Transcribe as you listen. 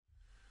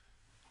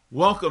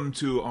Welcome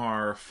to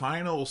our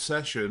final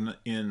session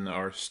in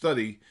our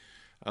study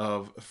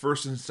of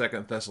First and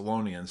Second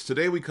Thessalonians.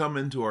 Today we come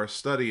into our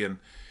study, and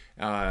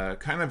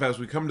kind of as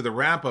we come to the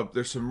wrap up,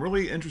 there's some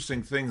really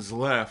interesting things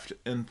left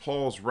in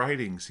Paul's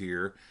writings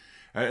here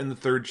in the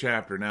third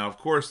chapter. Now, of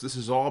course, this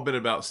has all been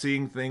about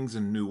seeing things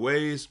in new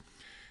ways,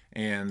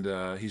 and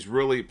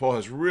Paul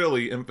has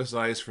really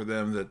emphasized for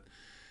them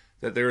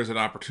that there is an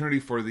opportunity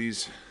for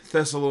these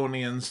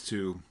Thessalonians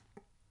to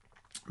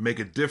make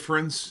a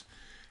difference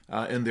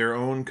in their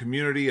own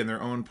community, in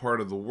their own part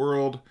of the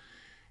world.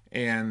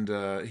 And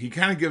he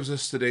kind of gives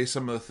us today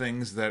some of the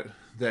things that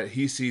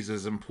he sees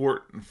as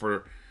important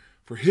for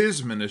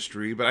his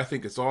ministry, but I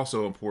think it's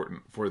also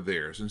important for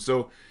theirs. And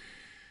so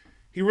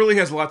he really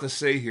has a lot to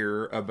say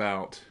here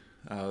about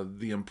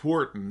the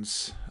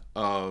importance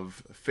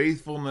of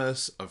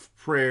faithfulness, of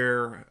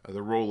prayer,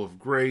 the role of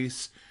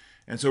grace,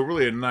 and so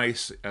really a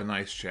nice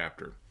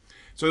chapter.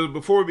 So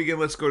before we begin,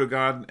 let's go to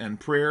God and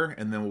prayer,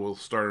 and then we'll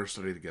start our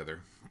study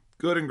together.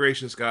 Good and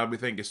gracious God, we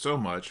thank you so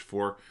much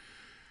for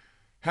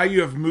how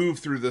you have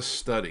moved through this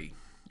study,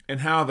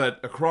 and how that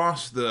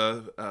across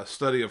the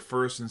study of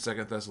First and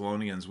Second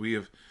Thessalonians, we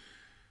have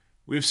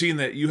seen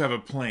that you have a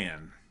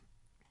plan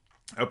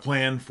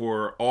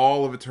for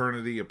all of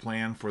eternity, a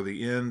plan for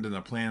the end, and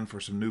a plan for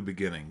some new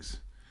beginnings.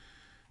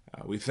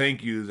 We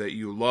thank you that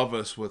you love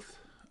us with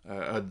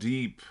a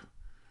deep,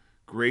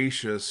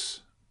 gracious,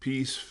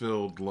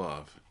 peace-filled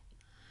love.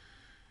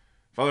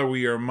 Father,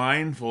 we are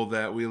mindful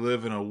that we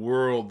live in a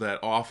world that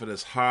often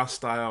is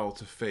hostile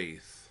to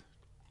faith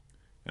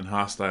and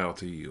hostile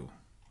to you.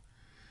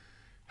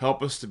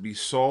 Help us to be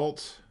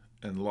salt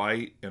and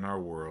light in our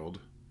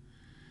world,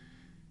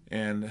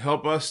 and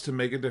help us to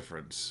make a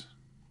difference.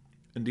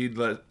 Indeed,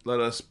 let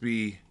us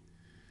be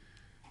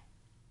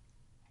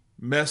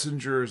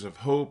messengers of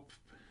hope,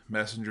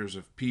 messengers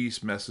of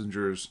peace,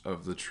 messengers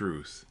of the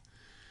truth.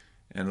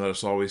 And let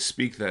us always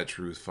speak that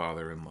truth,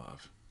 Father, in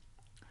love.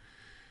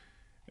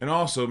 And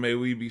also, may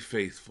we be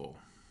faithful.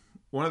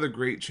 One of the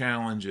great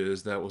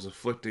challenges that was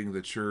afflicting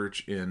the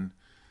church in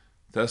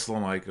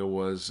Thessalonica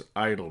was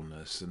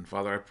idleness. And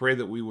Father, I pray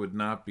that we would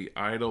not be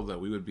idle,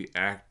 that we would be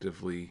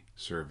actively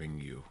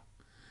serving you.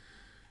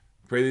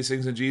 I pray these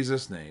things in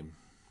Jesus' name.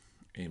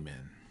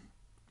 Amen.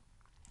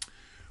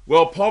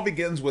 Well, Paul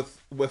begins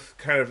with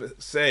kind of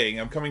saying,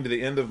 I'm coming to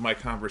the end of my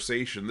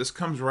conversation. This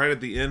comes right at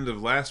the end of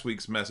last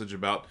week's message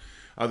about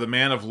the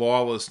man of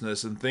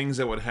lawlessness and things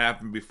that would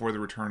happen before the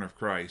return of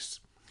Christ.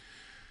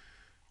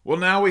 Well,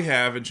 now we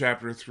have in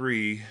chapter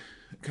 3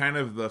 kind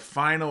of the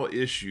final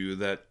issue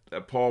that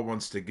Paul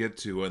wants to get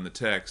to in the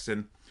text.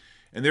 And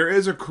there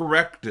is a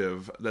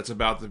corrective that's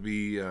about to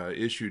be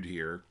issued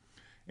here,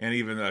 and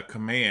even a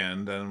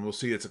command. And we'll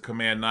see it's a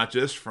command not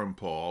just from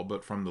Paul,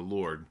 but from the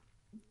Lord.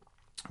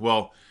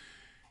 Well,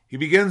 he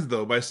begins,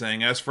 though, by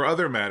saying, as for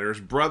other matters,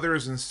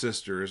 brothers and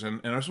sisters, and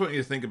I just want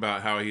you to think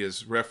about how he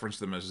has referenced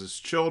them as his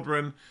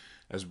children,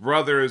 as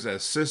brothers,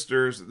 as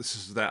sisters. This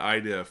is that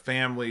idea of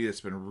family.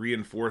 It's been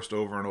reinforced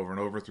over and over and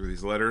over through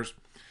these letters.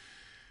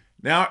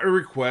 Now a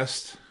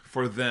request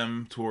for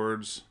them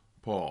towards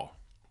Paul.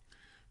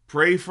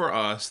 Pray for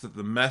us that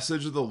the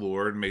message of the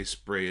Lord may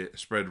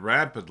spread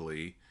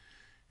rapidly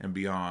and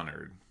be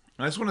honored.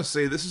 And I just want to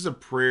say this is a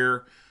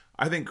prayer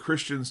I think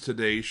Christians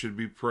today should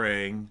be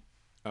praying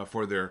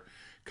for their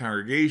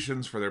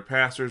congregations, for their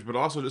pastors, but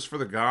also just for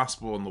the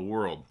gospel in the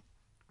world.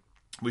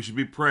 We should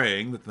be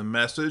praying that the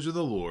message of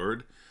the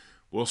Lord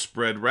will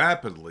spread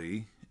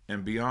rapidly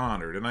and be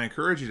honored. And I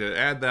encourage you to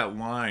add that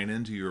line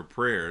into your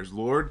prayers.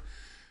 Lord,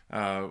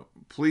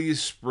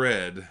 please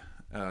spread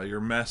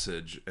your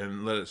message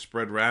and let it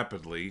spread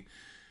rapidly,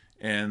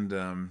 and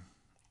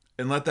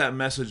let that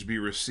message be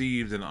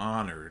received and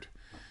honored.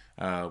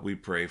 We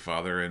pray,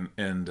 Father,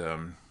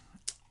 and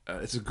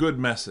it's a good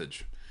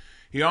message.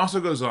 He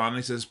also goes on and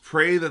he says,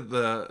 pray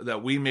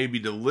that we may be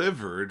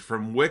delivered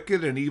from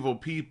wicked and evil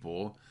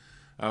people,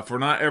 for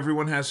not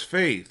everyone has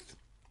faith.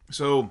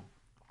 So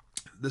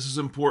this is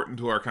important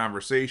to our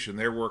conversation.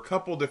 There were a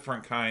couple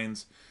different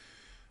kinds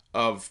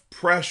of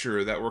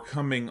pressure that were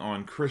coming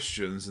on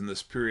Christians in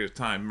this period of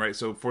time, right?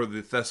 So for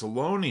the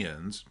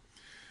Thessalonians,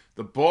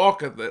 the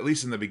bulk, at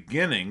least in the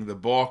beginning, the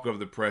bulk of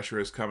the pressure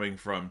is coming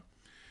from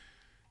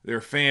their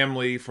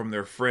family, from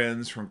their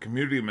friends, from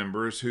community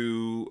members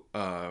who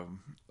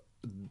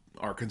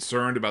are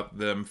concerned about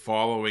them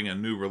following a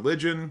new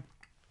religion.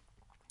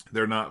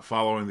 They're not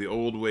following the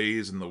old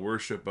ways and the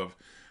worship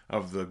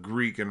of the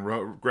Greek and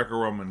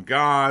Greco-Roman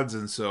gods.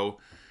 And so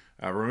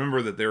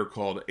remember that they're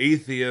called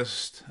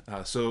atheists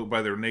so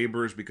by their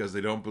neighbors, because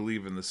they don't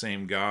believe in the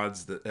same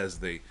gods as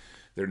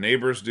their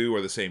neighbors do,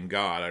 or the same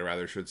God, I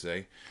rather should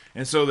say.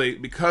 And so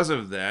because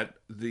of that,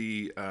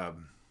 the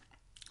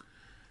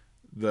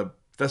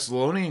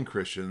Thessalonian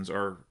Christians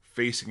are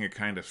facing a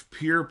kind of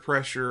peer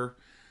pressure,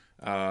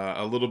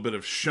 a little bit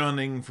of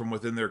shunning from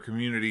within their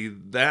community.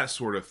 That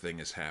sort of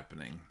thing is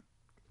happening.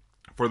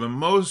 For the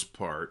most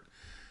part,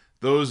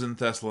 those in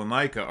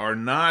Thessalonica are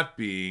not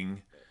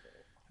being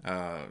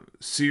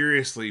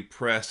seriously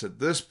pressed at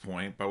this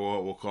point by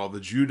what we'll call the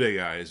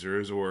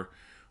Judaizers, or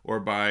or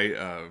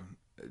by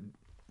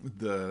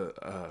the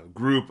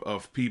group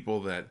of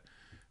people that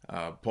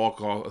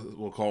Paul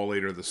will call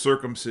later the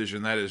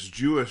circumcision. That is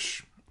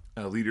Jewish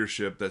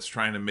leadership that's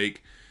trying to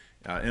make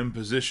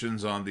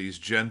impositions on these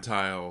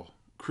Gentile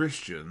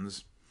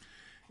Christians.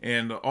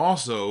 And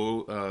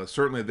also,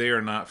 certainly they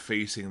are not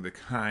facing the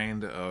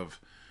kind of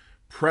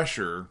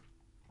pressure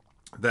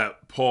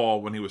that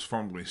Paul, when he was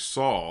formerly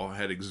Saul,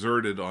 had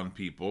exerted on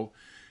people,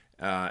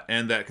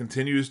 and that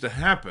continues to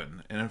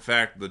happen. And in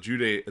fact,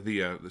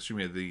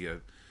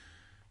 the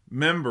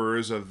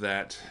members of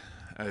that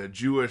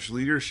Jewish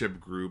leadership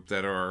group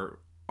that are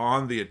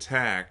on the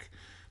attack,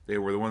 they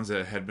were the ones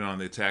that had been on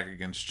the attack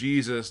against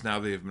Jesus. Now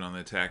they have been on the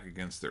attack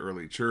against the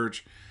early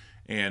church.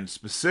 And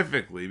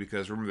specifically,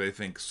 because remember, they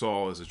think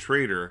Saul is a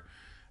traitor,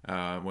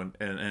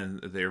 and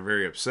they're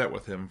very upset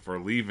with him for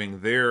leaving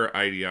their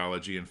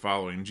ideology and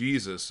following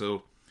Jesus.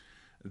 So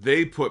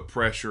they put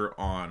pressure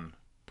on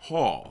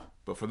Paul.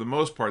 But for the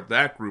most part,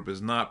 that group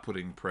is not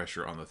putting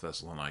pressure on the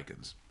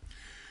Thessalonians.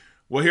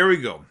 Well, here we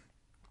go.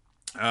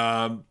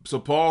 So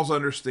Paul's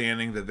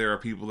understanding that there are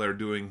people that are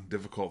doing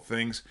difficult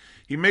things.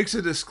 He makes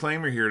a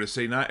disclaimer here to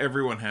say not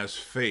everyone has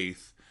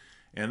faith.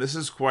 And this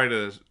is quite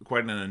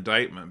an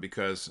indictment,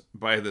 because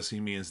by this he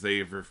means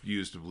they've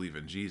refused to believe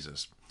in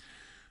Jesus.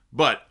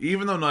 But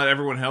even though not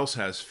everyone else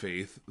has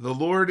faith, the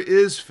Lord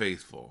is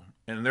faithful.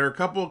 And there are a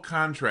couple of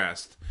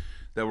contrasts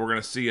that we're going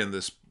to see in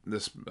this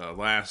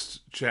last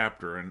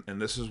chapter.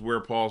 And this is where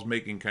Paul's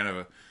making kind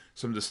of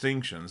some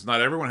distinctions. Not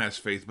everyone has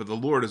faith, but the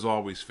Lord is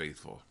always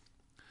faithful.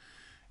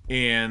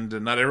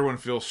 And not everyone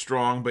feels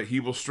strong, but he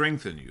will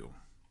strengthen you.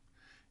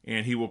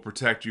 And he will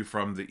protect you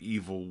from the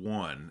evil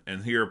one.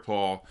 And here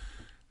Paul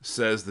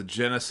says the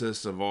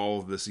genesis of all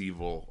of this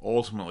evil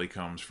ultimately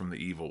comes from the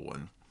evil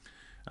one,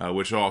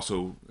 which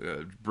also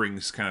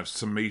brings kind of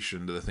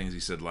summation to the things he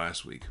said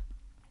last week.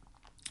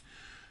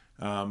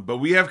 But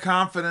we have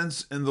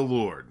confidence in the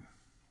Lord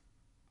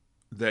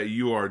that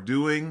you are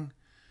doing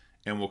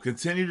and will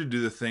continue to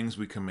do the things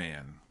we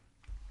command.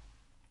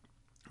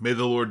 May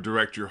the Lord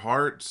direct your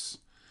hearts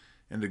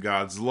into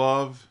God's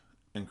love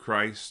and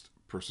Christ's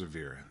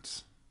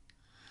perseverance.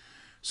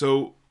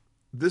 So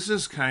this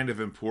is kind of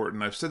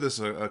important. I've said this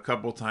a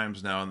couple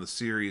times now in the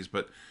series,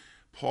 but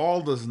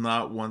Paul does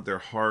not want their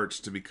hearts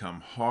to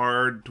become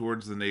hard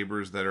towards the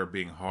neighbors that are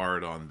being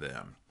hard on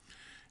them.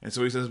 And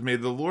so he says, may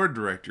the Lord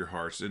direct your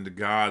hearts into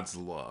God's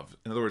love.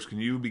 In other words, can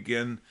you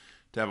begin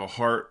to have a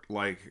heart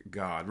like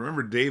God?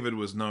 Remember, David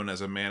was known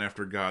as a man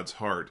after God's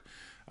heart.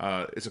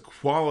 It's a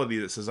quality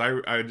that says,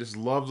 I just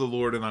love the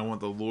Lord, and I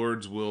want the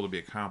Lord's will to be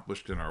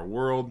accomplished in our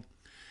world.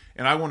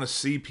 And I want to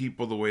see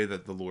people the way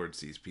that the Lord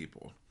sees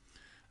people.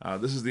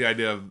 This is the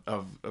idea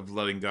of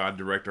letting God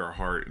direct our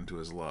heart into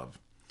his love.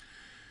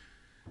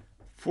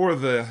 For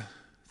the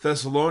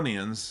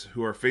Thessalonians,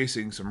 who are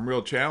facing some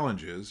real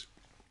challenges,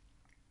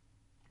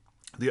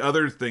 the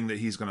other thing that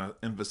he's going to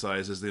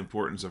emphasize is the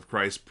importance of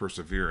Christ's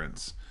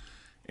perseverance.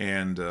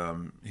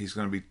 And he's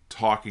going to be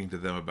talking to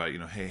them about,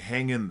 hey,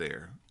 hang in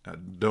there.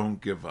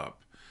 Don't give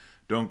up.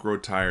 Don't grow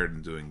tired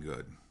in doing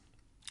good.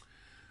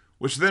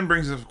 Which then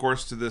brings us, of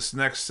course, to this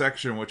next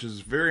section, which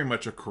is very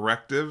much a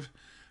corrective.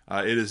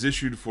 It is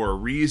issued for a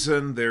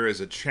reason. There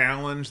is a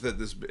challenge that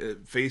is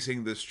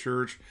facing this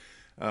church.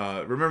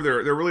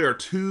 Remember, there really are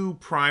two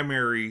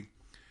primary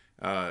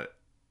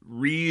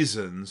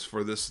reasons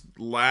for this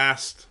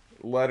last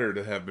letter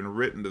to have been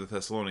written to the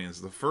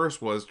Thessalonians. The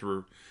first was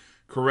to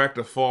correct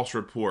a false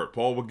report.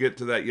 Paul will get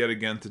to that yet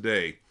again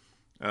today.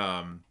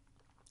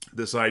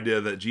 This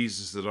idea that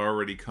Jesus had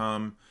already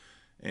come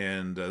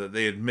and that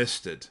they had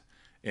missed it.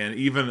 And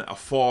even a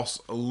false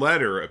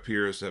letter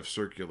appears to have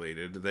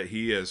circulated that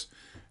he is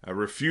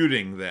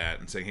refuting that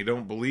and saying he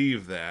don't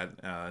believe that.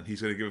 And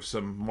he's going to give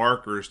some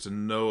markers to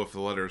know if the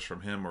letter is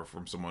from him or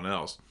from someone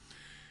else.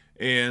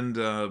 And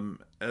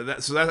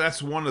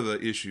that's one of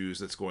the issues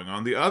that's going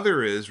on. The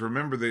other is,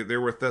 remember, there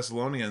were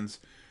Thessalonians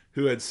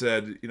who had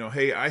said,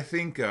 hey, I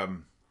think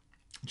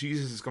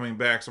Jesus is coming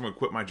back, so I'm going to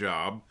quit my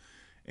job,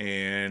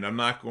 and I'm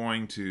not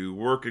going to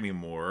work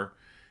anymore.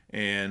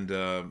 And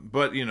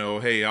but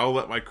hey, I'll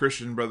let my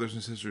Christian brothers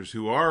and sisters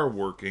who are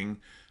working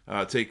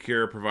take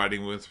care of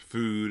providing with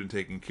food and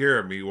taking care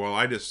of me, while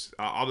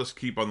I'll just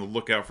keep on the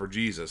lookout for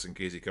Jesus in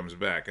case he comes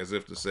back, as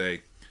if to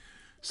say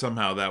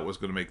somehow that was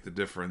going to make the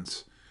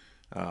difference.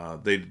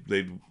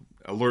 They'd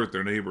alert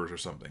their neighbors or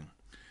something.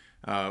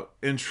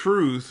 In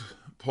truth,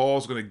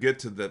 Paul's going to get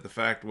to that. The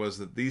fact was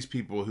that these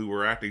people who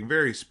were acting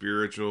very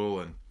spiritual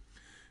and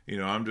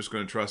I'm just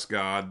going to trust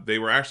God, they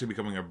were actually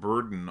becoming a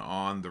burden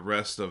on the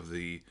rest of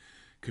the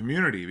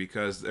community,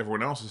 because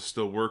everyone else is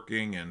still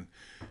working and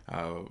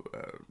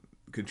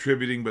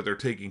contributing, but they're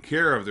taking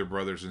care of their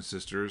brothers and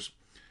sisters,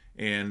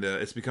 and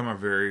it's become a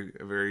very,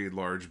 very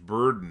large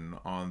burden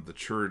on the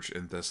church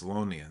in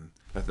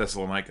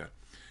Thessalonica.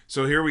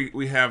 So here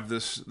we have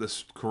this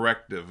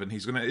corrective, and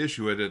he's going to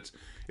issue it.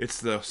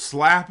 It's the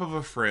slap of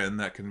a friend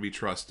that can be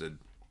trusted,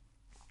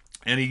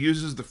 and he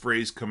uses the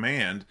phrase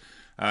command.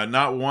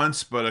 Not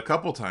once, but a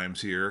couple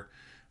times here.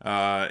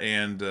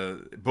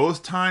 And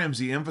both times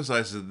he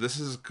emphasizes that this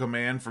is a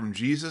command from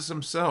Jesus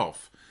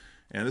himself.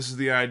 And this is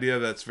the idea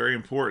that's very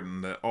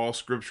important, that all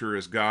scripture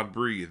is God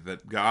breathed,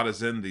 that God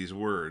is in these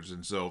words.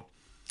 And so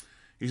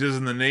he says,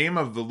 in the name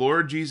of the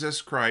Lord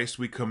Jesus Christ,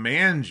 we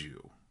command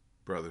you,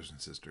 brothers and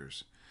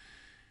sisters,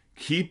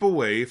 keep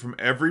away from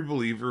every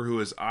believer who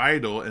is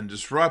idle and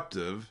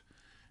disruptive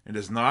and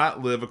does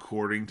not live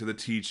according to the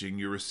teaching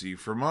you receive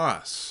from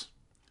us.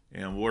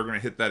 And we're going to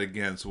hit that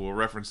again, so we'll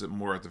reference it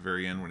more at the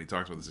very end when he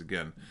talks about this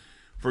again.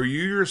 For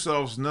you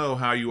yourselves know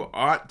how you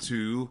ought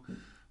to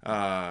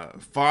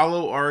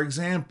follow our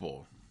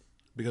example.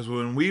 Because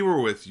when we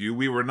were with you,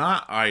 we were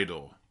not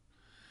idle,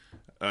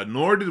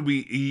 nor did we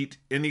eat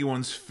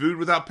anyone's food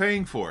without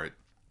paying for it.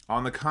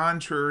 On the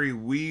contrary,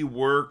 we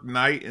worked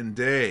night and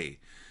day,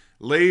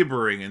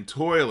 laboring and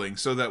toiling,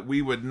 so that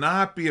we would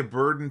not be a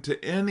burden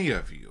to any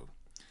of you.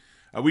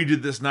 We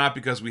did this not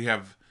because we do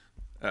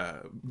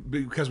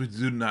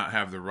not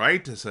have the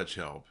right to such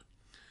help,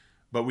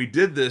 but we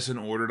did this in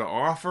order to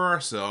offer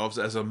ourselves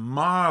as a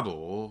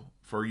model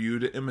for you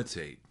to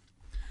imitate.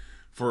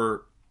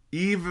 For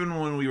even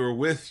when we were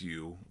with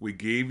you, we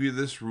gave you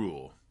this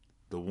rule: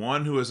 the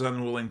one who is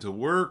unwilling to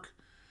work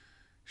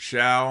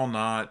shall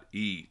not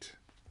eat.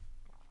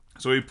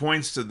 So he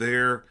points to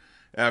their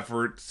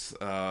efforts,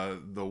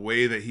 the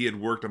way that he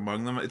had worked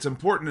among them. It's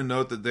important to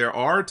note that there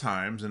are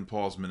times in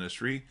Paul's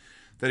ministry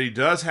that he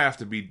does have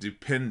to be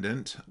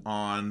dependent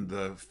on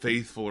the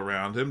faithful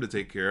around him to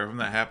take care of him.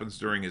 That happens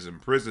during his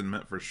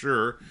imprisonment for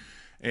sure,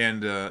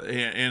 and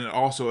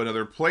also in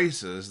other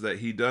places that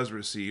he does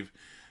receive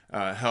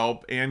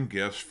help and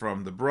gifts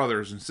from the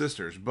brothers and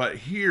sisters. But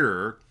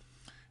here,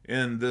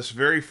 in this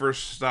very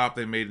first stop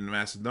they made in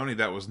Macedonia,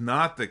 that was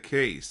not the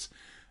case.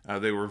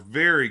 They were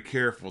very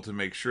careful to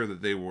make sure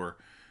that they were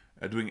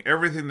doing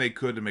everything they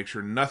could to make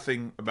sure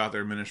nothing about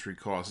their ministry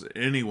caused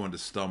anyone to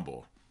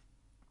stumble.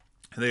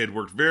 And they had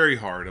worked very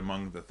hard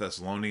among the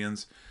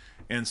Thessalonians.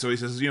 And so he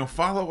says,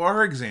 follow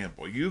our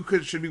example. You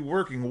should be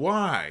working.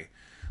 Why?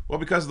 Well,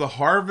 because the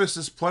harvest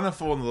is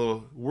plentiful and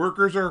the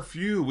workers are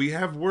few. We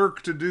have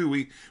work to do.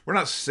 We're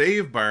not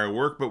saved by our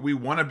work, but we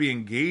want to be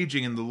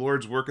engaging in the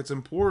Lord's work. It's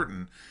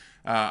important.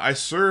 I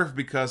serve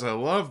because I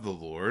love the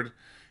Lord,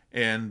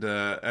 and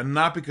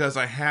not because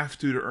I have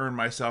to earn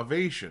my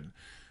salvation.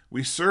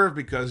 We serve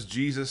because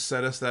Jesus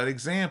set us that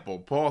example.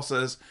 Paul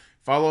says,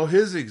 follow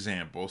his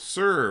example,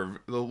 serve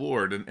the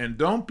Lord, and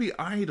don't be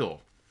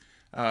idle.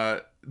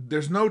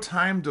 There's no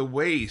time to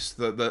waste.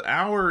 The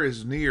hour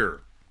is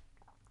near.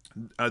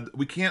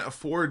 We can't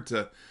afford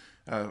to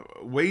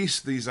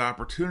waste these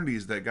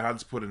opportunities that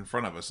God's put in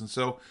front of us. And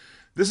so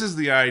this is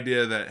the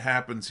idea that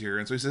happens here.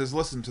 And so he says,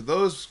 listen, to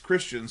those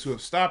Christians who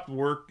have stopped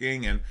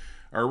working and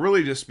are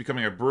really just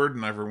becoming a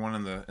burden on everyone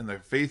in the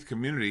faith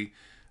community,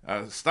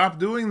 stop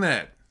doing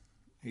that.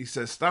 He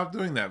says, stop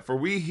doing that. For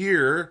we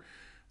hear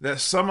that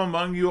some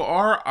among you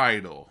are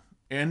idle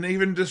and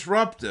even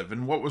disruptive.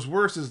 And what was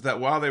worse is that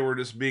while they were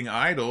just being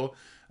idle,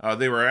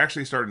 they were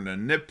actually starting to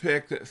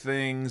nitpick at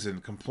things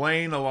and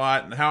complain a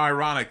lot. And how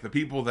ironic, the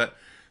people that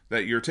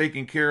you're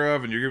taking care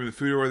of and you're giving the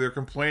food, or they're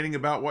complaining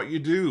about what you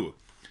do.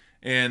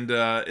 And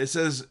it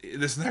says,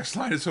 this next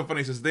line is so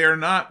funny. It says, they are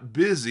not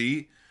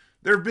busy.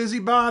 They're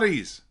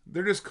busybodies.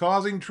 They're just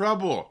causing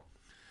trouble.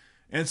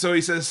 And so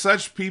he says,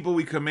 such people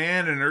we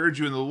command and urge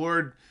you in the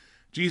Lord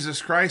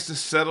Jesus Christ to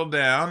settle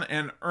down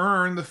and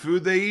earn the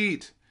food they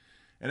eat.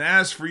 And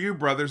as for you,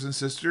 brothers and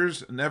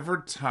sisters,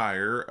 never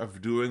tire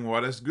of doing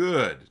what is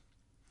good.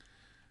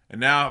 And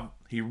now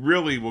he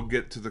really will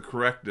get to the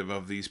corrective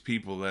of these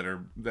people that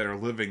are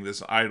living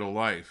this idle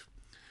life.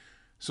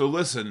 So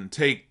listen,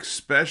 take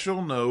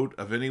special note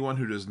of anyone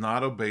who does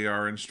not obey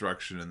our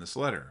instruction in this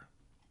letter.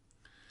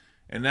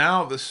 And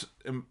now this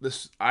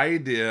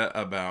idea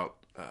about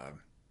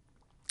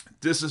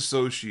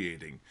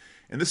disassociating.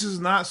 And this is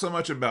not so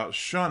much about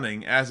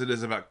shunning as it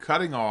is about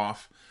cutting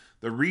off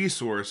the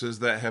resources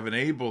that have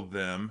enabled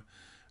them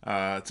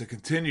to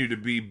continue to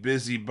be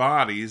busy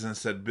bodies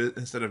instead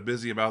of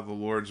busy about the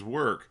Lord's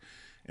work.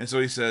 And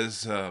so he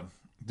says,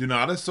 do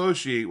not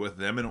associate with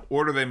them in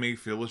order they may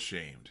feel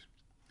ashamed.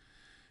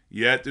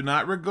 Yet do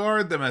not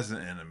regard them as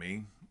an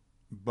enemy,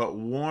 but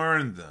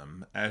warn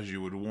them as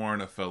you would warn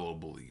a fellow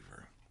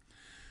believer.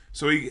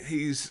 So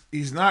he's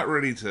not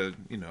ready to,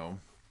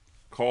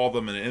 call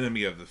them an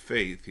enemy of the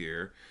faith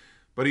here,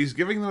 but he's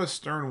giving them a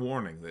stern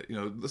warning that,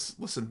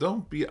 listen,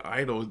 don't be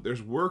idle.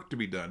 There's work to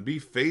be done. Be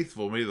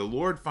faithful. May the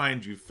Lord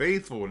find you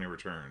faithful when he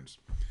returns.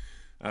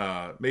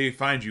 May he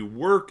find you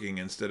working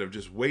instead of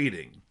just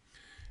waiting.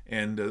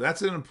 And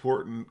that's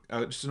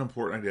just an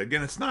important idea.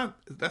 Again,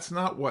 that's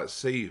not what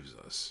saves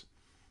us.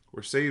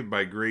 We're saved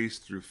by grace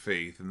through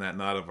faith, and that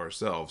not of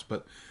ourselves.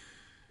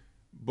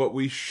 But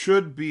we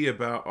should be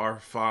about our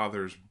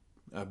Father's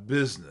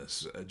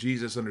business.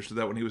 Jesus understood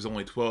that when he was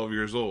only 12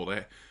 years old.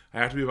 I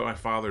have to be about my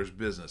Father's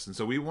business, and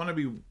so we want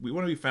to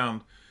be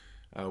found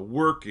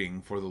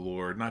working for the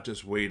Lord, not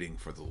just waiting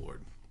for the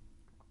Lord.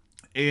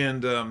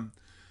 And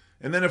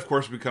then of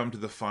course we come to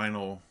the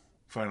final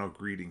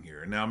greeting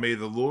here. Now may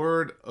the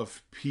Lord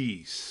of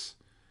peace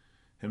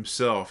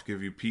himself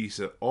give you peace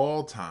at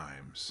all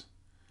times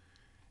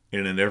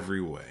and in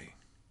every way.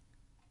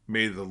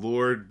 May the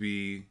Lord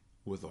be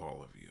with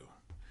all of you.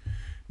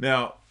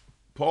 Now,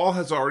 Paul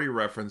has already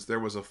referenced there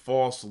was a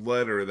false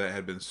letter that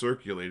had been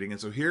circulating. And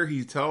so here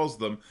he tells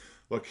them,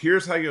 look,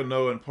 here's how you'll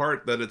know in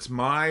part that it's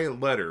my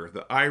letter,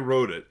 that I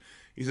wrote it.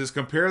 He says,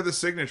 compare the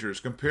signatures,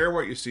 compare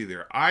what you see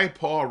there. I,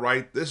 Paul,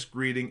 write this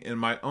greeting in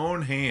my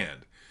own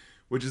hand,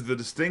 which is the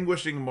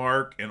distinguishing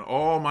mark in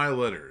all my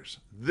letters.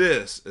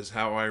 This is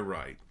how I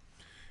write.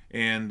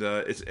 And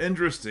it's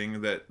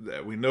interesting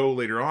that we know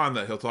later on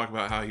that he'll talk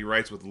about how he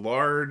writes with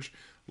large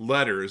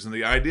letters. And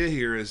the idea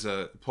here is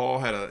Paul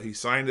he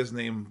signed his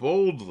name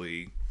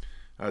boldly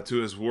to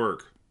his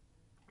work.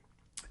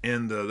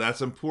 And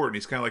that's important.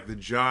 He's kind of like the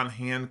John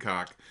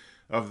Hancock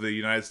of the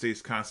United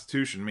States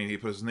Constitution. I mean, he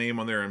put his name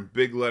on there in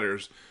big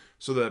letters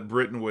so that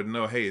Britain would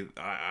know, hey,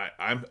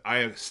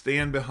 I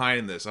stand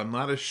behind this. I'm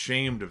not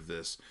ashamed of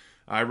this.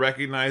 I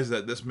recognize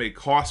that this may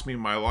cost me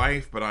my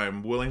life, but I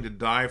am willing to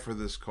die for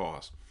this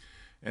cause.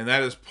 And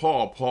that is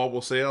Paul. Paul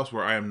will say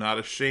elsewhere, I am not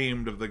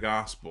ashamed of the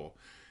gospel.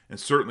 And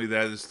certainly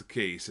that is the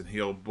case. And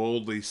he'll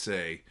boldly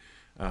say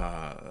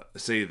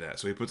that.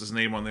 So he puts his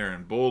name on there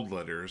in bold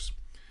letters.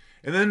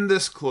 And then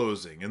this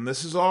closing. And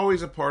this is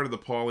always a part of the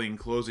Pauline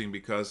closing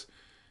because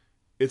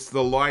it's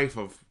the life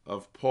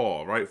of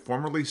Paul, right?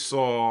 Formerly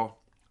Saul,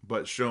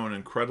 but shown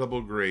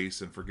incredible grace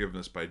and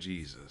forgiveness by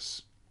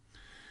Jesus.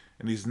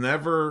 And he's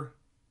never,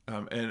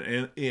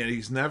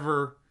 he's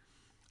never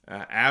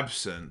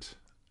absent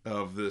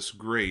of this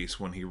grace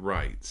when he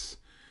writes.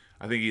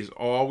 I think he's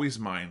always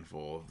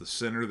mindful of the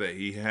sinner that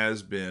he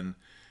has been,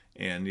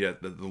 and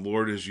yet that the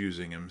Lord is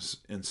using him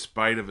in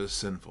spite of his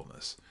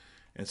sinfulness.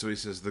 And so he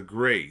says, the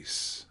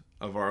grace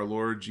of our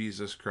Lord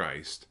Jesus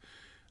Christ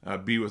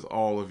be with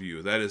all of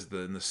you. That is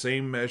in the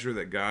same measure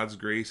that God's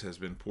grace has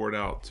been poured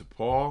out to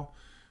Paul,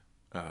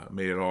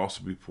 may it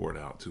also be poured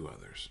out to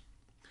others.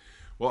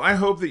 Well, I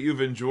hope that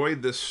you've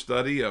enjoyed this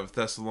study of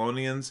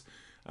Thessalonians.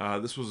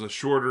 This was a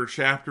shorter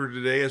chapter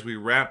today as we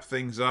wrap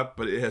things up,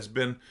 but it has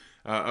been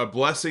a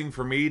blessing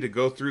for me to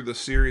go through the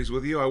series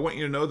with you. I want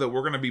you to know that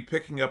we're going to be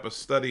picking up a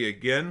study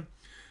again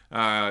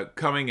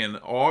coming in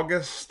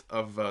August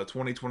of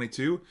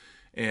 2022,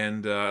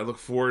 and I look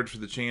forward to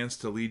the chance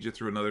to lead you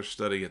through another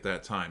study at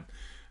that time.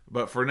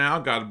 But for now,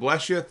 God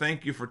bless you.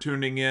 Thank you for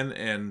tuning in,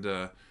 and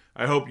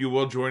I hope you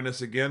will join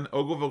us again.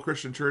 Ogleville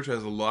Christian Church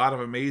has a lot of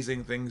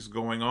amazing things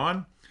going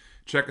on.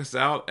 Check us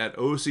out at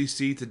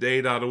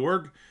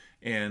occtoday.org,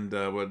 and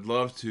would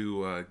love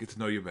to get to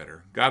know you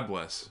better. God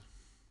bless.